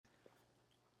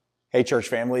Hey, church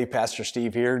family, Pastor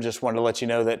Steve here. Just wanted to let you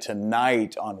know that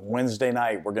tonight, on Wednesday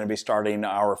night, we're going to be starting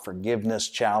our Forgiveness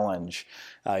Challenge.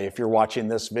 If you're watching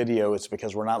this video, it's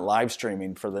because we're not live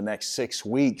streaming for the next 6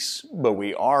 weeks, but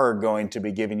we are going to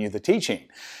be giving you the teaching.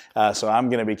 So I'm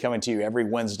going to be coming to you every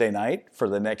Wednesday night for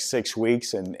the next 6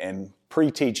 weeks and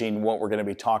pre-teaching what we're going to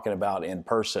be talking about in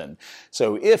person.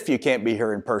 So if you can't be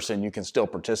here in person, you can still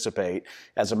participate.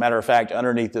 As a matter of fact,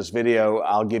 underneath this video,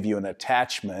 I'll give you an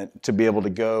attachment to be able to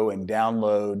go and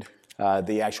download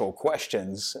the actual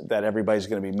questions that everybody's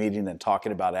going to be meeting and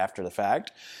talking about after the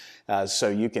fact. So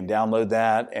you can download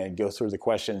that and go through the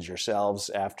questions yourselves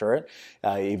after it,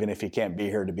 even if you can't be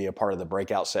here to be a part of the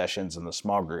breakout sessions and the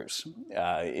small groups.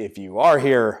 If you are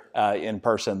here in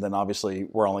person, then obviously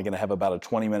we're only going to have about a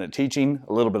 20-minute teaching,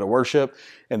 a little bit of worship,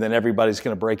 and then everybody's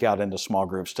going to break out into small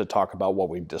groups to talk about what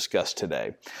we've discussed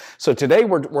today. So today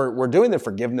we're doing the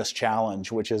Forgiveness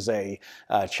Challenge, which is a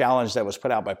challenge that was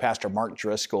put out by Pastor Mark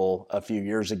Driscoll a few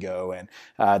years ago.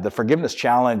 And the Forgiveness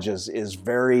Challenge is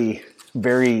very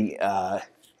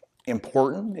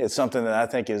important. It's something that I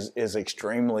think is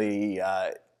extremely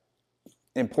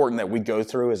important that we go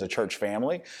through as a church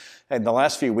family. In the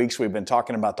last few weeks, we've been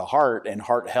talking about the heart and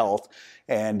heart health,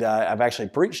 and I've actually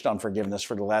preached on forgiveness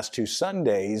for the last 2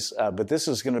 Sundays, but this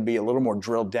is going to be a little more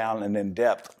drilled down and in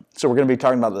depth. So we're going to be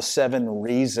talking about the 7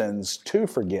 reasons to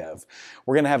forgive.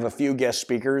 We're going to have a few guest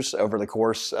speakers over the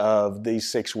course of these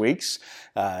 6 weeks.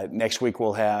 Next week,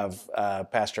 we'll have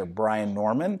Pastor Brian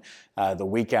Norman. The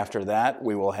week after that,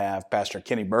 we will have Pastor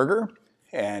Kenny Berger,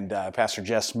 and Pastor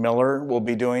Jess Miller will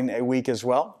be doing a week as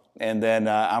well. And then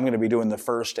I'm going to be doing the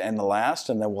first and the last,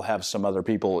 and then we'll have some other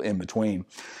people in between.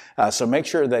 So make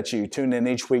sure that you tune in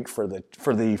each week for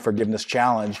the Forgiveness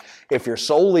Challenge. If you're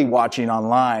solely watching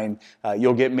online,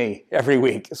 you'll get me every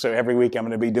week. So every week I'm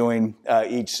going to be doing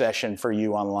each session for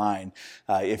you online.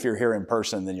 If you're here in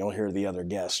person, then you'll hear the other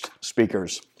guest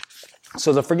speakers.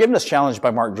 So the Forgiveness Challenge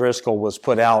by Mark Driscoll was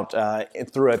put out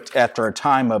after a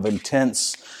time of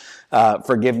intense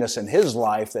forgiveness in his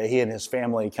life that he and his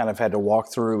family kind of had to walk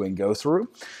through and go through.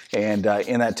 And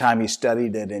in that time, he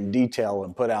studied it in detail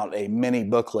and put out a mini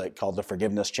booklet called the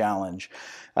Forgiveness Challenge.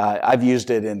 I've used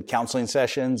it in counseling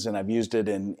sessions and I've used it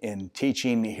in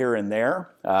teaching here and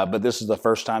there, but this is the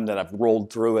first time that I've rolled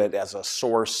through it as a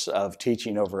source of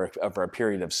teaching over a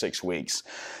period of 6 weeks.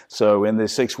 So in the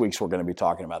 6 weeks, we're going to be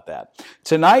talking about that.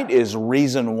 Tonight is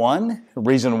reason one.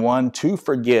 Reason one to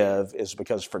forgive is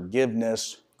because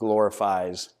forgiveness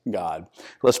glorifies God.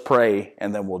 Let's pray,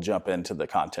 and then we'll jump into the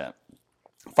content.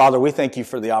 Father, we thank you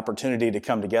for the opportunity to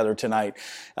come together tonight,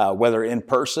 whether in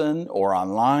person or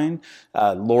online.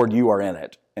 Lord, you are in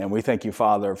it. And we thank you,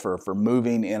 Father, for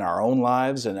moving in our own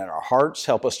lives and in our hearts.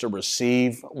 Help us to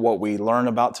receive what we learn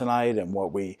about tonight and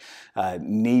what we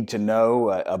need to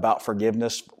know about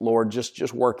forgiveness. Lord,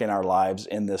 just work in our lives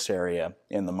in this area.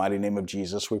 In the mighty name of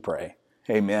Jesus, we pray.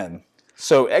 Amen.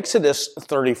 So Exodus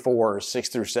 34, 6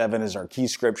 through 7 is our key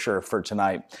scripture for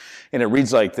tonight. And it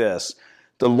reads like this: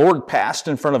 The Lord passed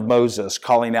in front of Moses,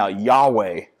 calling out,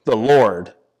 Yahweh, the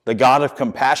Lord, the God of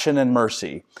compassion and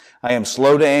mercy. I am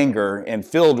slow to anger and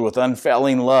filled with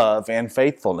unfailing love and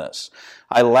faithfulness.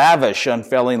 I lavish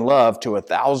unfailing love to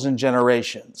 1,000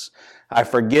 generations. I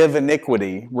forgive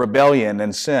iniquity, rebellion,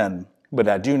 and sin, but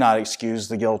I do not excuse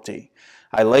the guilty.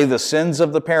 I lay the sins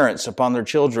of the parents upon their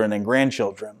children and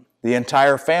grandchildren. The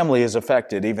entire family is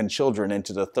affected, even children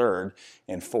into the 3rd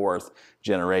and 4th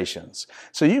generations.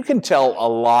 So you can tell a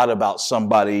lot about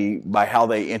somebody by how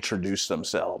they introduce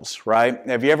themselves, right?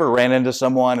 Have you ever ran into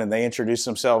someone and they introduce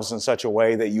themselves in such a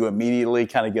way that you immediately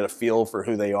kind of get a feel for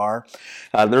who they are?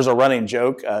 There's a running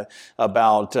joke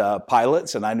about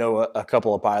pilots, and I know a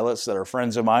couple of pilots that are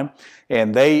friends of mine,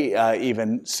 and they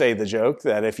even say the joke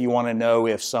that if you want to know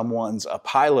if someone's a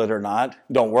pilot or not,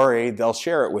 don't worry, they'll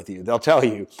share it with you. They'll tell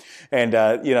you. And,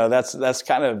 that's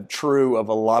kind of true of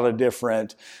a lot of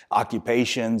different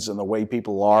occupations, and the way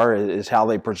people are is how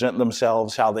they present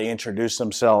themselves, how they introduce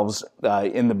themselves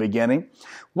in the beginning.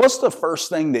 What's the first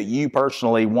thing that you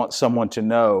personally want someone to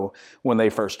know when they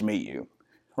first meet you?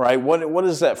 Right? What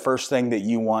is that first thing that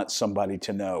you want somebody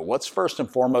to know? What's first and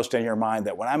foremost in your mind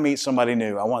that when I meet somebody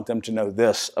new, I want them to know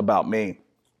this about me?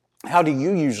 How do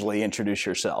you usually introduce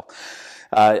yourself?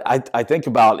 I think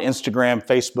about Instagram,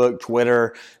 Facebook,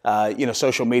 Twitter,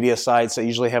 social media sites. They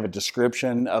usually have a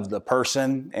description of the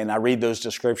person, and I read those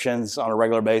descriptions on a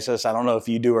regular basis. I don't know if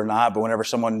you do or not, but whenever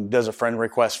someone does a friend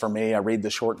request for me, I read the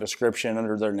short description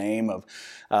under their name of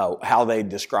how they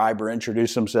describe or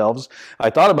introduce themselves. I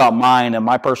thought about mine, and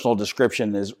my personal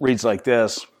description reads like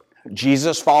this: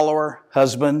 Jesus follower,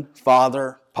 husband,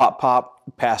 father,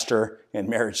 pop, pastor, and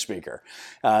marriage speaker.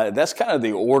 That's kind of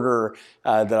the order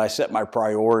that I set my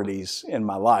priorities in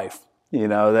my life. You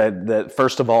know, that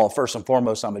first and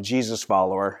foremost, I'm a Jesus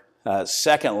follower.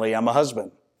 Secondly, I'm a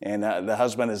husband. And the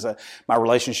husband is my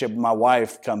relationship with my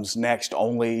wife comes next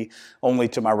only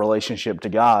to my relationship to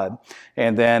God.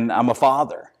 And then I'm a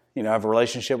father. You know, I have a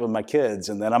relationship with my kids,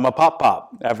 and then I'm a pop.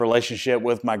 I have a relationship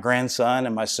with my grandson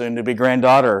and my soon-to-be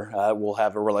granddaughter. We'll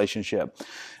have a relationship.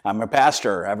 I'm a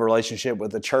pastor. I have a relationship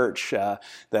with the church that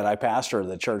I pastor,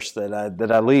 the church that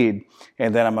I lead,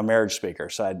 and then I'm a marriage speaker.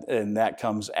 And that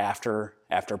comes after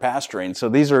pastoring. So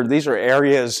these are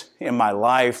areas in my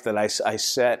life that I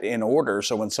set in order.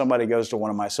 So when somebody goes to one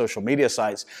of my social media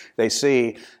sites, they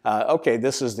see, okay,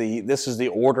 this is the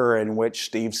order in which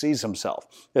Steve sees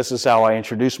himself. This is how I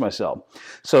introduce myself.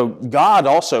 So God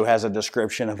also has a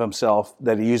description of himself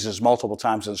that he uses multiple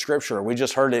times in Scripture. We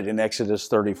just heard it in Exodus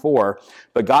 34.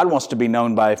 But God wants to be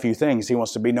known by a few things. He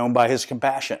wants to be known by his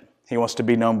compassion. He wants to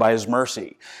be known by his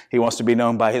mercy. He wants to be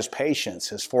known by his patience,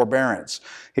 his forbearance.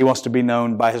 He wants to be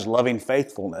known by his loving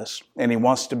faithfulness. And he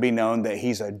wants to be known that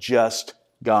he's a just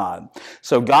God.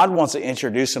 So God wants to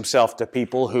introduce himself to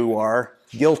people who are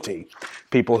guilty,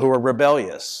 people who are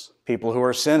rebellious, people who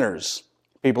are sinners,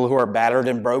 people who are battered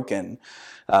and broken,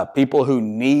 people who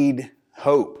need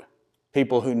hope,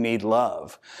 people who need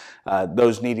love,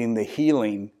 those needing the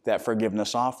healing that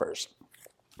forgiveness offers.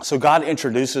 So God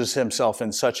introduces himself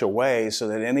in such a way so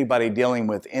that anybody dealing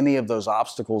with any of those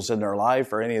obstacles in their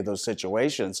life or any of those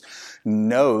situations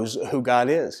knows who God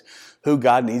is, who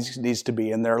God needs to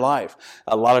be in their life.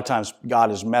 A lot of times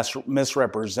God is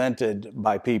misrepresented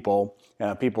by people.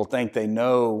 People think they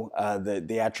know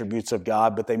the attributes of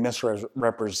God, but they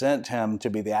misrepresent him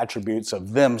to be the attributes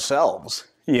of themselves.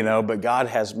 You know, but God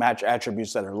has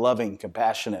attributes that are loving,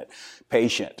 compassionate,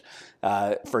 patient,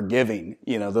 forgiving.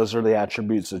 You know, those are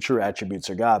the true attributes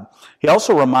of God. He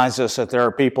also reminds us that there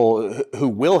are people who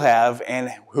will have and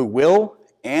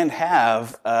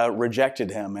have rejected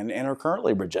him and are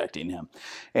currently rejecting him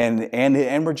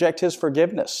and reject his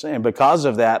forgiveness. And because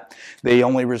of that, they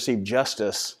only receive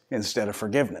justice instead of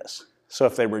forgiveness. So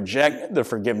if they reject the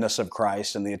forgiveness of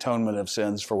Christ and the atonement of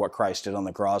sins for what Christ did on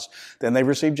the cross, then they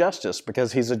receive justice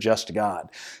because he's a just God.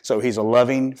 So he's a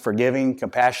loving, forgiving,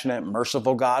 compassionate,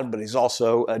 merciful God, but he's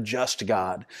also a just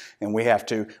God. And we have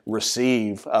to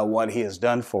receive what he has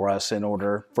done for us in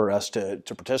order for us to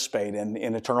participate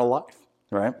in eternal life.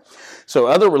 Right? So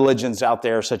other religions out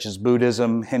there, such as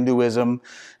Buddhism, Hinduism,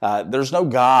 there's no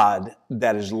God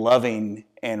that is loving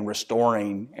and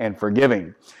restoring and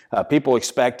forgiving. People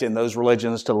expect in those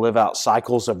religions to live out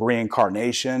cycles of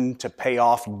reincarnation to pay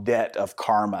off debt of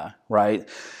karma, right?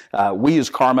 We use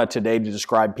karma today to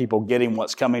describe people getting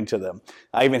what's coming to them.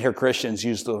 I even hear Christians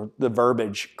use the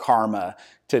verbiage karma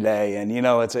today. And, you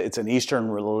know, it's an Eastern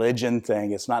religion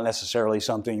thing. It's not necessarily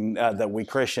something that we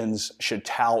Christians should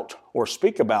tout or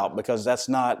speak about because that's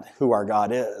not who our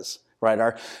God is, right?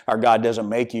 Our God doesn't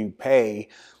make you pay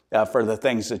for the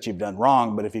things that you've done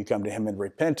wrong, but if you come to him in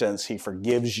repentance, he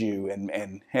forgives you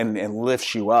and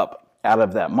lifts you up out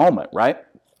of that moment, right?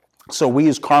 So we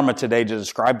use karma today to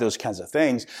describe those kinds of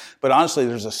things, but honestly,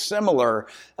 there's a similar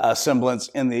semblance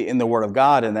in the Word of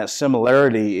God, and that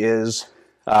similarity is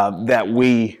that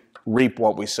we reap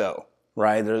what we sow.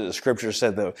 Right? The scripture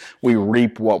said that we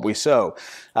reap what we sow.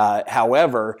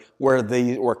 However,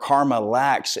 where karma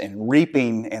lacks in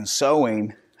reaping and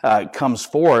sowing comes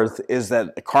forth is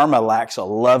that karma lacks a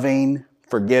loving,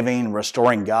 forgiving,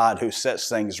 restoring God who sets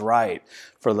things right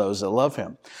for those that love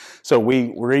him. So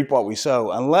we reap what we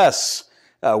sow unless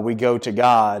we go to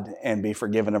God and be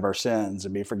forgiven of our sins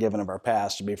and be forgiven of our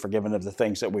past and be forgiven of the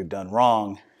things that we've done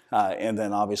wrong. And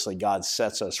then obviously God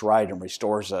sets us right and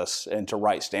restores us into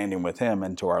right standing with him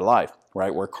into our life,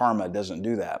 right? Where karma doesn't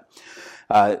do that.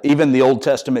 Even the Old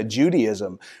Testament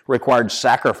Judaism required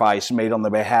sacrifice made on the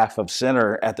behalf of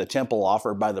sinner at the temple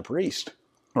offered by the priest,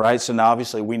 right? So now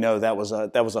obviously we know that was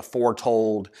a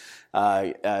foretold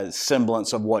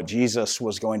semblance of what Jesus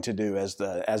was going to do as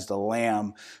the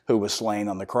lamb who was slain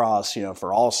on the cross, you know,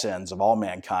 for all sins of all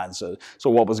mankind. So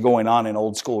what was going on in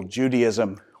old school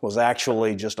Judaism was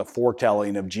actually just a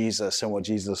foretelling of Jesus and what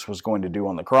Jesus was going to do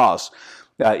on the cross.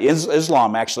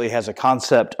 Islam actually has a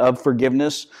concept of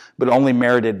forgiveness, but only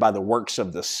merited by the works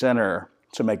of the sinner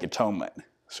to make atonement.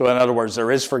 So in other words,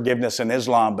 there is forgiveness in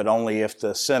Islam, but only if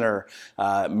the sinner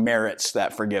merits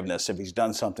that forgiveness, if he's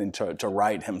done something to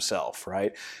right himself,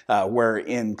 right? Where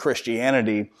in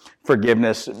Christianity,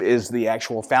 forgiveness is the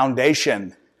actual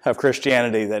foundation of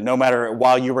Christianity, that no matter,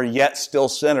 while you were yet still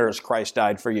sinners, Christ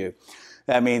died for you.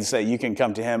 That means that you can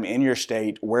come to Him in your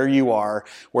state, where you are,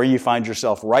 where you find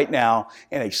yourself right now,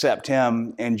 and accept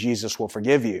Him, and Jesus will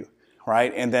forgive you,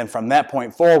 right? And then from that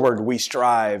point forward, we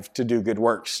strive to do good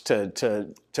works,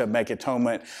 to make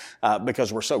atonement,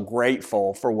 because we're so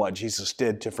grateful for what Jesus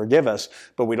did to forgive us,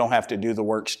 but we don't have to do the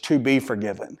works to be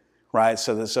forgiven, right?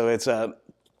 So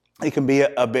it can be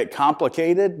a bit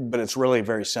complicated, but it's really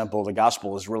very simple. The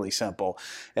gospel is really simple.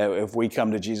 If we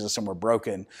come to Jesus and we're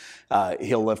broken,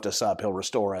 He'll lift us up. He'll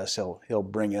restore us. He'll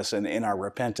bring us in our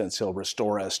repentance. He'll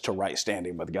restore us to right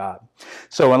standing with God.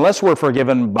 So unless we're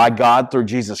forgiven by God through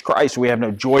Jesus Christ, we have no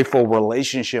joyful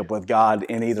relationship with God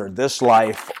in either this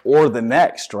life or the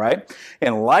next, right?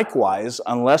 And likewise,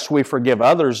 unless we forgive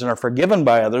others and are forgiven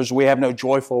by others, we have no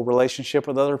joyful relationship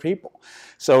with other people.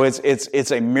 So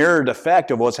it's a mirrored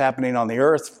effect of what's happening on the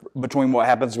earth between what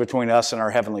happens between us and our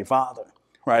Heavenly Father,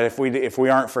 right? If we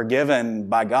aren't forgiven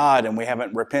by God and we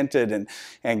haven't repented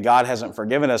and God hasn't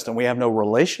forgiven us, then we have no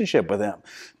relationship with Him.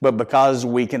 But because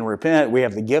we can repent, we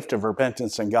have the gift of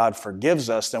repentance and God forgives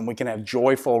us, then we can have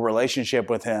joyful relationship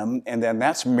with Him, and then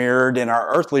that's mirrored in our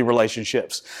earthly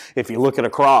relationships. If you look at a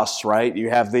cross, right,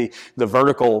 you have the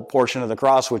vertical portion of the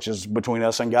cross, which is between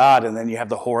us and God, and then you have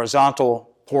the horizontal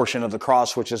portion of the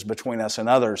cross, which is between us and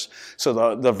others.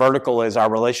 So the vertical is our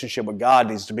relationship with God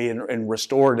needs to be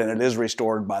restored, and it is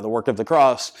restored by the work of the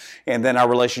cross. And then our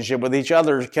relationship with each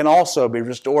other can also be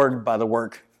restored by the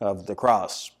work of the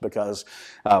cross, because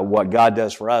what God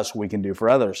does for us, we can do for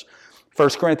others. 1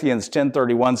 Corinthians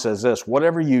 10:31 says this: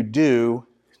 whatever you do,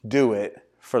 do it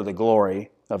for the glory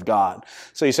of God.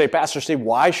 So you say, Pastor Steve,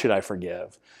 why should I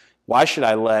forgive? Why should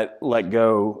I let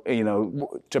go,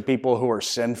 to people who are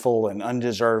sinful and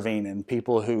undeserving and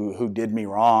people who did me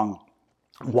wrong?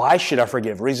 Why should I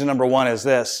forgive? Reason number one is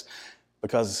this: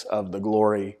 because of the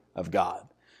glory of God.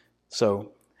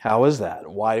 So how is that?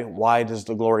 Why does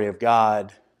the glory of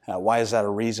God, why is that a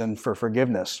reason for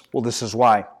forgiveness? Well, this is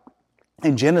why.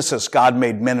 In Genesis, God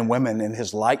made men and women in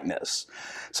His likeness.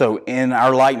 So in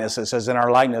our likeness, it says in our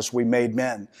likeness we made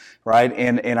men, right?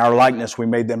 In our likeness we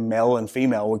made them male and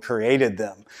female. We created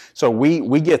them. So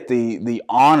we get the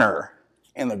honor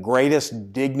and the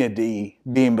greatest dignity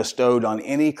being bestowed on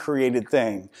any created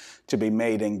thing to be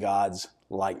made in God's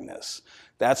likeness.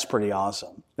 That's pretty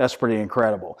awesome. That's pretty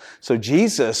incredible. So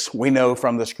Jesus, we know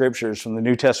from the Scriptures, from the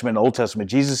New Testament and Old Testament,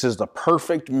 Jesus is the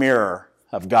perfect mirror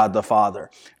of God the Father.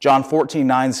 John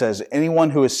 14:9 says,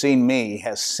 anyone who has seen me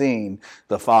has seen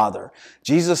the Father.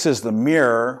 Jesus is the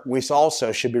mirror we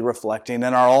also should be reflecting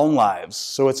in our own lives.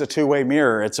 So it's a two-way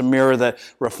mirror. It's a mirror that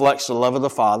reflects the love of the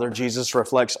Father. Jesus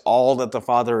reflects all that the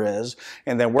Father is,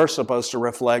 and then we're supposed to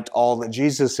reflect all that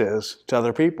Jesus is to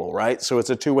other people, right? So it's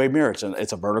a two-way mirror.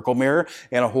 It's a vertical mirror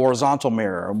and a horizontal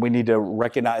mirror, and we need to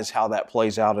recognize how that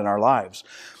plays out in our lives.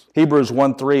 Hebrews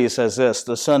 1:3 says this: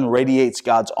 the Son radiates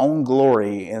God's own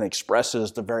glory and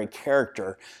expresses the very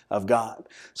character of God.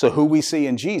 So who we see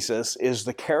in Jesus is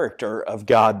the character of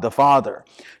God the Father.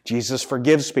 Jesus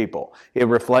forgives people. It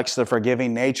reflects the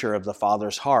forgiving nature of the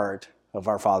Father's heart of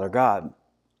our Father God.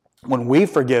 When we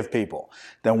forgive people,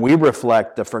 then we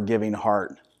reflect the forgiving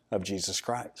heart of Jesus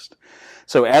Christ.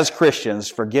 So as Christians,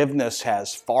 forgiveness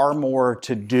has far more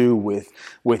to do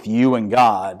with you and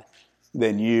God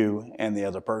than you and the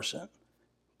other person.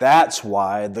 That's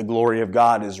why the glory of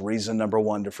God is reason number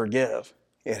one to forgive.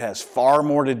 It has far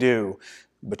more to do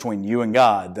between you and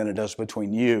God than it does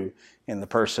between you and the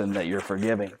person that you're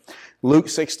forgiving. Luke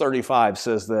 6:35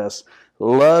 says this: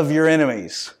 love your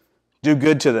enemies, do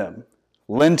good to them,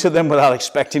 lend to them without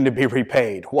expecting to be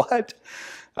repaid. What?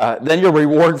 Then your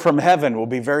reward from heaven will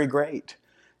be very great.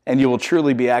 And you will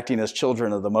truly be acting as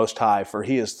children of the Most High, for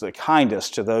He is the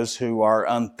kindest to those who are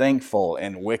unthankful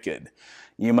and wicked.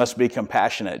 You must be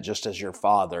compassionate, just as your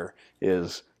Father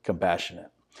is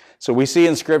compassionate. So we see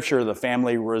in Scripture the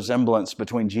family resemblance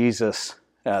between Jesus,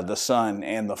 the Son,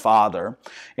 and the Father.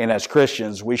 And as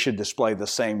Christians, we should display the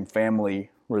same family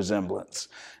resemblance.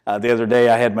 The other day,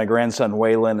 I had my grandson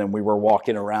Waylon, and we were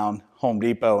walking around Home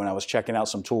Depot, and I was checking out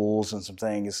some tools and some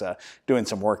things, doing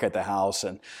some work at the house.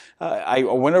 And I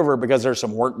went over because there's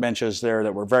some workbenches there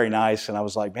that were very nice, and I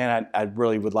was like, man, I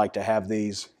really would like to have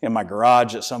these in my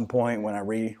garage at some point when I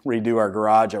redo our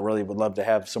garage. I really would love to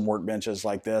have some workbenches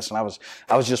like this. And I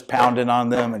was just pounding on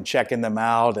them and checking them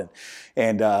out,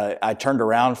 and I turned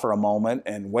around for a moment,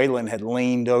 and Waylon had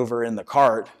leaned over in the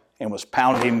cart and was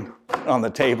pounding on the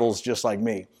tables just like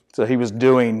me. So he was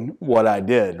doing what I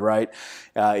did, right?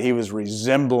 He was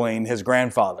resembling his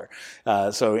grandfather.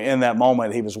 So in that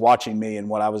moment, he was watching me and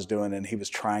what I was doing, and he was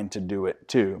trying to do it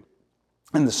too.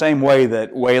 In the same way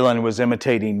that Waylon was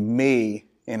imitating me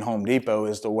in Home Depot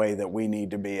is the way that we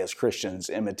need to be as Christians,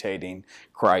 imitating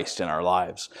Christ in our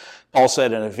lives. Paul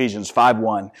said in Ephesians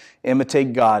 5:1,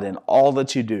 imitate God in all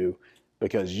that you do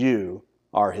because you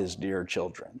are his dear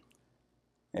children.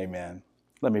 Amen.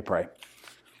 Let me pray.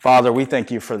 Father, we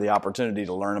thank you for the opportunity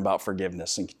to learn about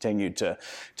forgiveness and continue to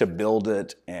build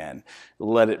it and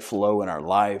let it flow in our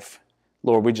life.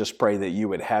 Lord, we just pray that you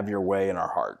would have your way in our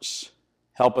hearts.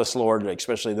 Help us, Lord,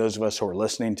 especially those of us who are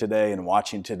listening today and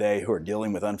watching today who are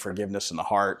dealing with unforgiveness in the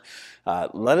heart.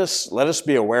 Let us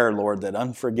be aware, Lord, that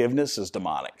unforgiveness is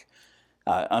demonic.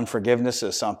 Unforgiveness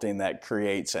is something that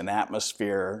creates an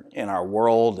atmosphere in our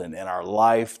world and in our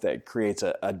life that creates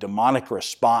a demonic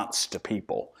response to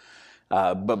people.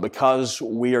 But because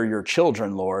we are your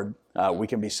children, Lord, we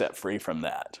can be set free from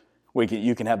that.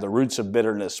 You can have the roots of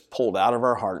bitterness pulled out of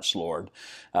our hearts, Lord.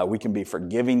 We can be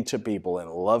forgiving to people and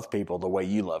love people the way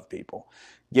you love people.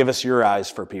 Give us your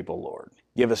eyes for people, Lord.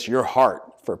 Give us your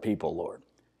heart for people, Lord.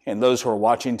 And those who are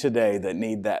watching today that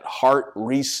need that heart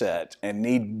reset and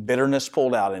need bitterness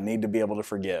pulled out and need to be able to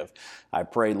forgive, I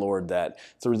pray, Lord, that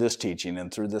through this teaching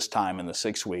and through this time in the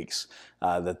 6 weeks,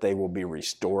 that they will be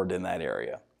restored in that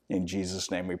area. In Jesus'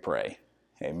 name we pray.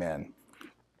 Amen.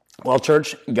 Well,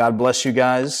 church, God bless you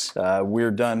guys.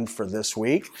 We're done for this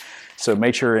week. So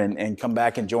make sure and come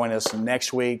back and join us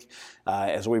next week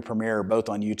as we premiere both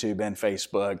on YouTube and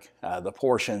Facebook the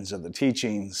portions of the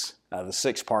teachings, the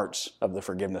 6 parts of the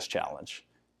Forgiveness Challenge.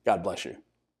 God bless you.